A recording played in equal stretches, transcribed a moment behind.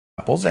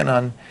Apples and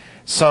on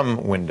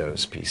some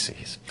Windows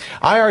PCs.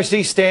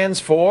 IRC stands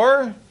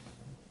for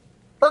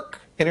IRC,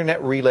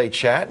 Internet Relay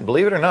Chat, and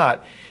believe it or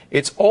not,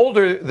 it's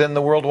older than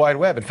the World Wide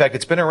Web. In fact,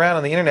 it's been around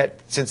on the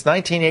Internet since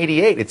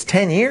 1988. It's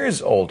 10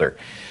 years older.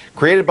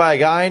 Created by a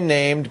guy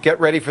named, get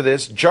ready for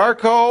this,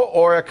 Jarkko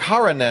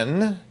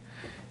Oikarinen.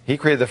 He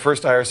created the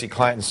first IRC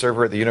client and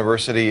server at the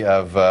University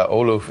of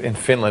Oulu in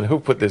Finland. Who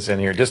put this in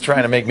here? Just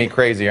trying to make me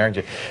crazy, aren't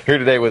you? Here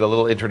today with a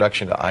little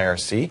introduction to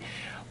IRC.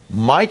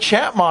 My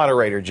chat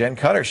moderator, Jen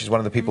Cutter, she's one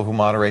of the people who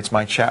moderates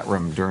my chat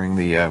room during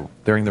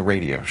the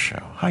radio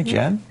show. Hi,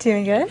 Jen.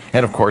 Doing good.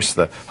 And, of course,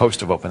 the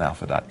host of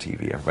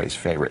OpenAlpha.tv, everybody's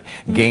favorite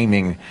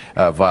gaming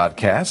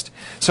vodcast.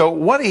 So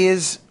what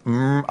is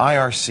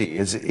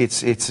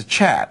IRC? It's a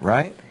chat,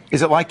 right?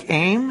 Is it like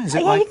AIM? Is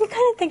it like... you can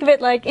kind of think of it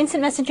like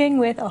instant messaging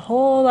with a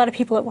whole lot of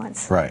people at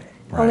once. Right.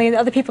 Only the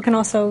other people can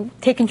also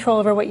take control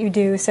over what you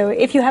do. So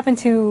if you happen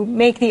to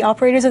make the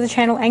operators of the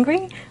channel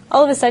angry,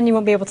 all of a sudden you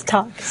won't be able to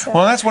talk. So.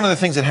 Well, that's one of the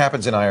things that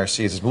happens in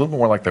IRC. Is it's a little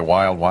more like the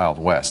wild, wild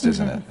west,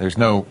 isn't it? There's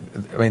no,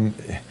 I mean...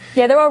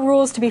 Yeah, there are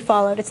rules to be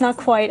followed. It's not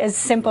quite as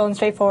simple and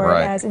straightforward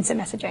as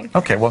instant messaging.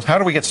 Okay, well, how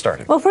do we get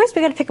started? Well, first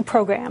we got to pick a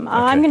program.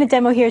 I'm going to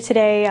demo here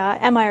today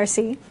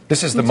MIRC.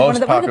 This is the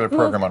most popular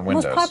program on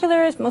Windows. Most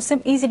popular, most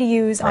easy to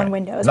use on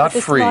Windows. Not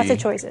there's free. Lots of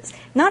choices.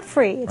 Not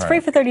free. It's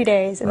free for 30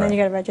 days, and then you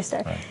got to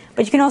register.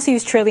 But you can also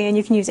use Trillion.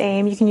 You can use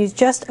AIM. You can use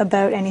just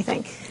about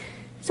anything.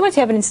 So once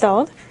you have it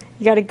installed,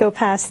 you got to go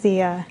past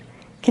the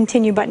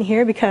continue button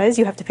here because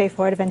you have to pay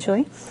for it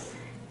eventually.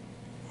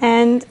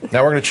 And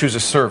now we're going to choose a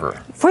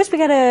server. First, we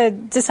got to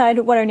decide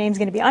what our name's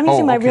going to be. I'm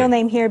using my real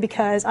name here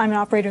because I'm an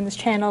operator in this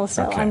channel,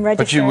 so I'm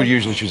registered. But you would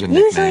usually choose a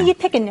nickname. Usually, you'd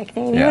pick a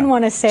nickname. You wouldn't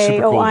want to say,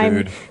 Super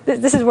cool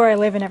this is where I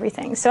live and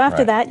everything. So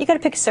after that, you got to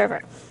pick a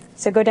server.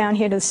 So go down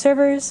here to the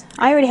servers.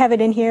 I already have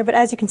it in here, but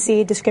as you can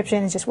see,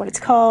 description is just what it's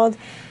called.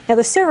 Now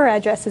the server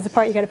address is the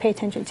part you got to pay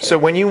attention to. So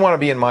when you want to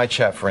be in my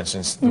chat, for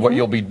instance, what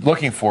you'll be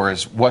looking for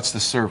is what's the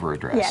server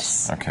address?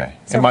 Yes. Okay.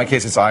 So in my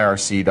case, it's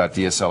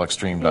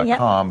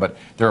irc.dslextreme.com, but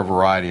there are a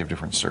variety of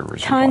different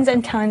servers. Tons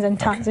and tons and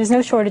tons. There's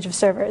no shortage of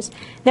servers.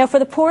 Now for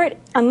the port,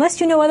 unless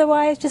you know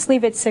otherwise, just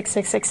leave it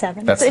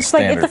 6667. That's it's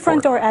like it's the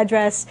front door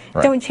address.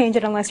 Don't change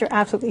it unless you're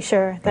absolutely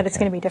sure that it's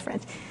going to be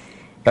different.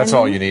 That's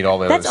all you need. All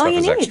the other stuff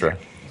is extra.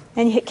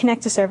 And you hit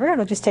connect to server.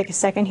 It'll just take a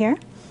second here.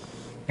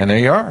 And there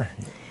you are.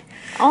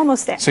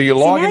 Almost there. So you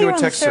log into a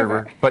text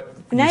server, but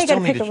now you got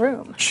to need pick a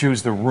room.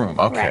 Choose the room.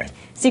 Okay. Right.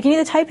 So you can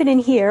either type it in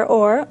here,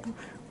 or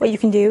what you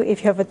can do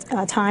if you have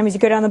a time is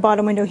you go down the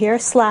bottom window here,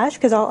 slash,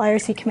 because all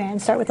IRC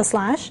commands start with a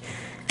slash,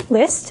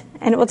 list,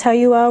 and it will tell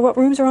you what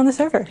rooms are on the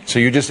server. So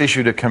you just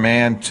issued a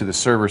command to the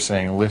server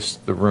saying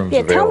list the rooms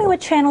available. Tell me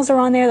what channels are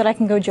on there that I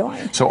can go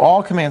join. So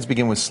all commands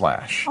begin with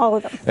slash. All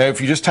of them. Now,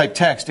 if you just type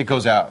text, it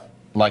goes out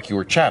like you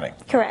were chatting.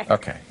 Correct.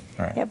 Okay.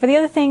 All right. Yeah, but the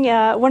other thing,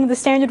 one of the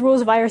standard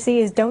rules of IRC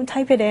is don't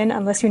type it in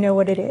unless you know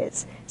what it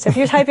is. So if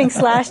you're typing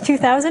slash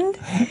 2000,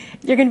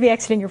 you're going to be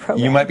exiting your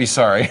program. You might be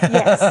sorry.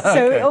 Yes.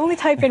 So only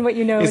type in what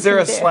you know. Is there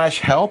a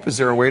slash help? Is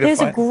there a way to find?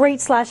 There's a great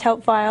slash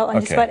help file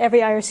on just about every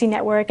IRC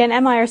network. And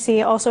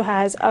MIRC also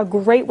has a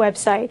great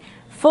website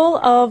full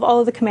of all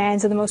of the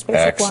commands and the most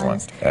basic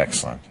ones.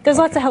 Excellent. There's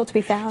lots of help to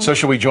be found. So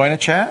should we join a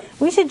chat?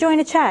 We should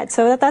join a chat.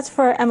 So that's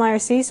for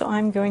MIRC. So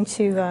I'm going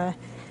to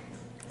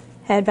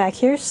head back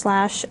here,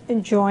 slash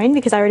join,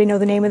 because I already know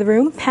the name of the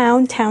room,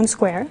 pound town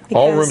square.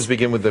 All rooms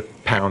begin with the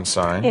pound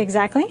sign.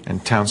 Exactly.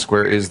 And town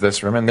square is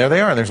this room. And there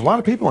they are. There's a lot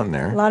of people in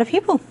there. A lot of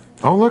people.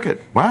 Oh, look at,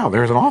 wow,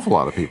 there's an awful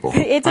lot of people. Are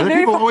there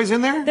people always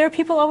in there? There are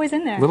people always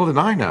in there. Little did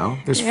I know.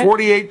 There's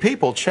 48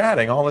 people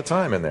chatting all the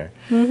time in there,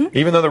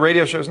 even though the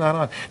radio show's not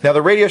on. Now,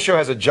 the radio show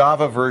has a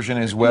Java version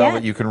as well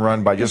that you can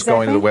run by just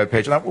going to the web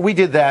page. Now, we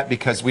did that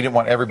because we didn't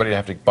want everybody to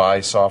have to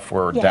buy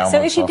software or download software.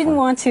 So if you didn't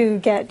want to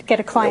get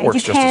a client, you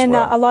can,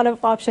 a lot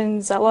of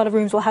options, a lot of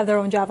rooms will have their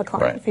own Java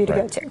client for you to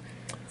go to.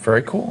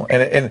 Very cool.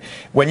 And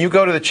when you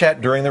go to the chat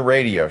during the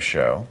radio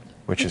show,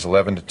 which is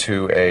 11 a.m.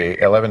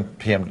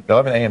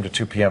 to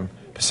 2 p.m.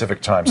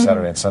 Pacific time,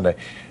 Saturday and Sunday,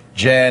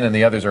 Jen and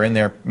the others are in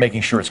there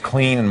making sure it's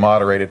clean and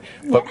moderated.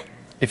 But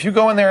if you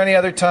go in there any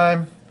other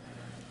time,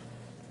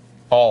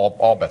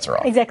 all bets are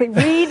off. Exactly.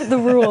 Read the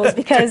rules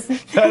because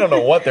I don't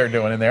know what they're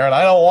doing in there, and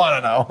I don't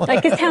want to know.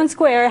 Like, because Town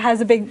Square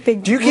has a big.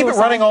 Do you keep it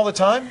running all the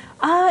time?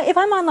 If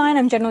I'm online,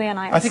 I'm generally on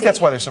IRC. I think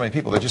that's why there's so many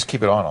people. They just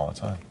keep it on all the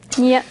time.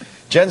 Yep.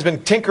 Jen's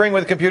been tinkering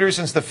with computers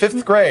since the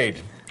 5th grade.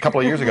 A couple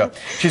of years ago.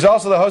 She's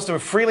also the host of a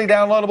freely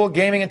downloadable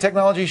gaming and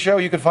technology show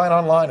you can find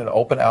online at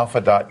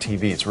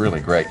openalpha.tv. It's really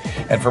great.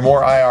 And for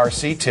more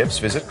IRC tips,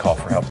 visit callforhelp.